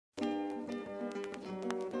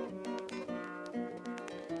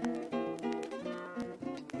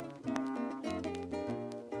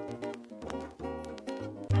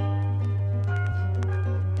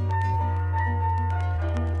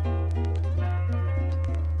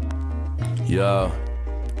Yo,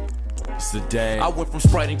 Zidane. I went from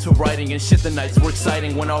spriting to writing, and shit, the nights were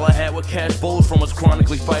exciting when all I had were cash bowls from us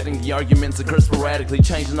chronically fighting. The arguments occur sporadically,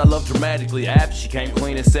 changing our love dramatically. After she came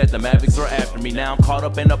clean and said the Mavics are after me. Now I'm caught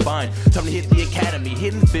up in a bind, time to hit the academy.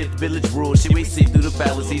 Hidden fifth village rules, shit we see through the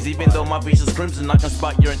fallacies. Even though my vision's crimson, I can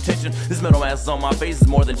spot your intention. This metal ass on my face is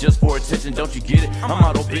more than just for attention. Don't you get it? I'm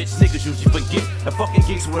auto bitch, niggas usually forget that fucking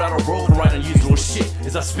geeks without a role can write unusual shit.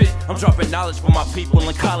 As I spit, I'm dropping knowledge for my people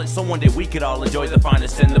in college, so one day we could all enjoy the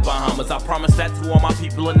finest in the Bahamas. I promise that to all my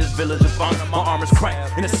people in this village of fun. My armor's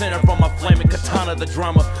cracked in the center from my flaming katana, the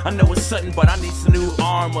drama. I know it's sudden, but I need some new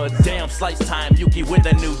armor. Damn, slice time, Yuki with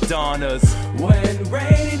the new Donnas. When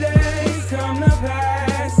rainy days come to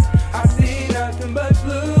pass, I see nothing but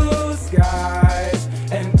blue skies.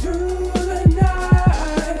 And through the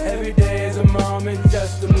night, every day is a moment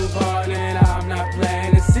just to move on. And I'm not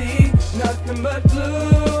planning to see nothing but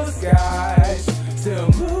blue skies.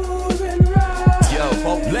 Still moving right. Yo,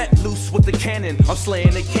 let loose with the cannon, I'm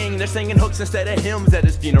slaying the king. They're singing hooks instead of hymns at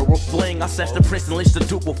his funeral fling. I snatched the prince and lynched the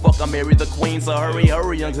duke. Well, fuck, I married the queen. So hurry,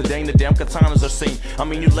 hurry, young Zidane, the damn katanas are seen. I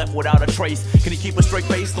mean, you left without a trace. Can you keep a straight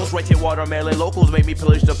face? Those right here watermelon locals made me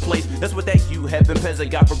pillage the place. That's what that you heaven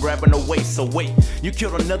peasant got for grabbing the waist. So wait, you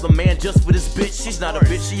killed another man just for this bitch? She's not a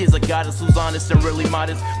bitch, she is a goddess who's honest and really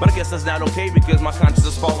modest. But I guess that's not okay because my conscience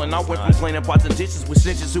is falling. I went from cleaning pots and dishes with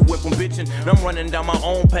snitches who went from bitching. And I'm running down my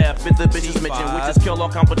own path, fit the bitches mention. Witches kill all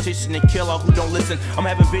competition and kill all who don't listen. I'm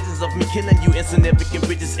having visions of me killing you insignificant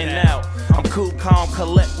bitches. And now I'm cool, calm,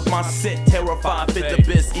 collect with my set, terrified, fit the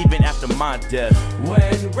best even after my death.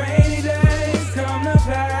 When rainy days come to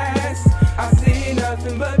pass, I see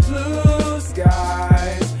nothing but blue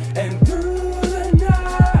skies. And through the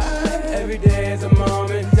night, every day is a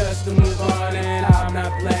moment just to move on. And I'm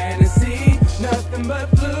not planning to see nothing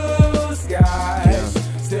but blue skies.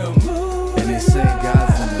 Still moving. And they say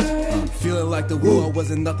God's in it. Feeling like the world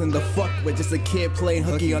wasn't nothing to fuck with. Just a kid playing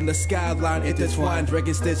hooky on the skyline. Intertwined,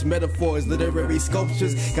 dragon stitch metaphors, literary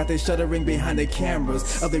sculptures. Got they shuddering behind the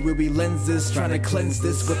cameras of their ruby lenses, trying to cleanse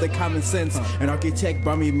this with the common sense. An architect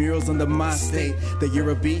brought me murals under my state. That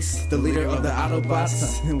you're a beast, the leader of the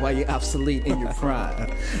Autobots, and why you're obsolete in your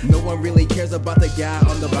pride. No one really cares about the guy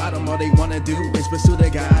on the bottom. All they wanna do is pursue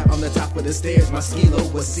the guy on the top of the stairs. My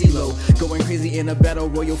skilo was CeeLo, going crazy in a battle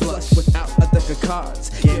royal flush without a deck of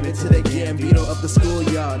cards. Give it to the Gambino of the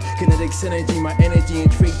schoolyard. Kinetic synergy, my energy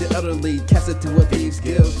intrigued it utterly. Cast it to a thieves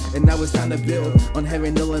guild, and now it's time to build on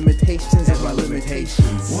having no limitations as my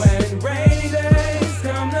limitations. When rainy days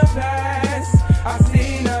come to pass, I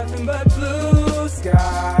see nothing but blue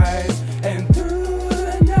skies. And through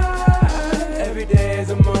the night, every day is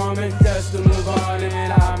a moment just to move on.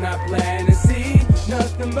 And I'm not planning to see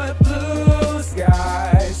nothing but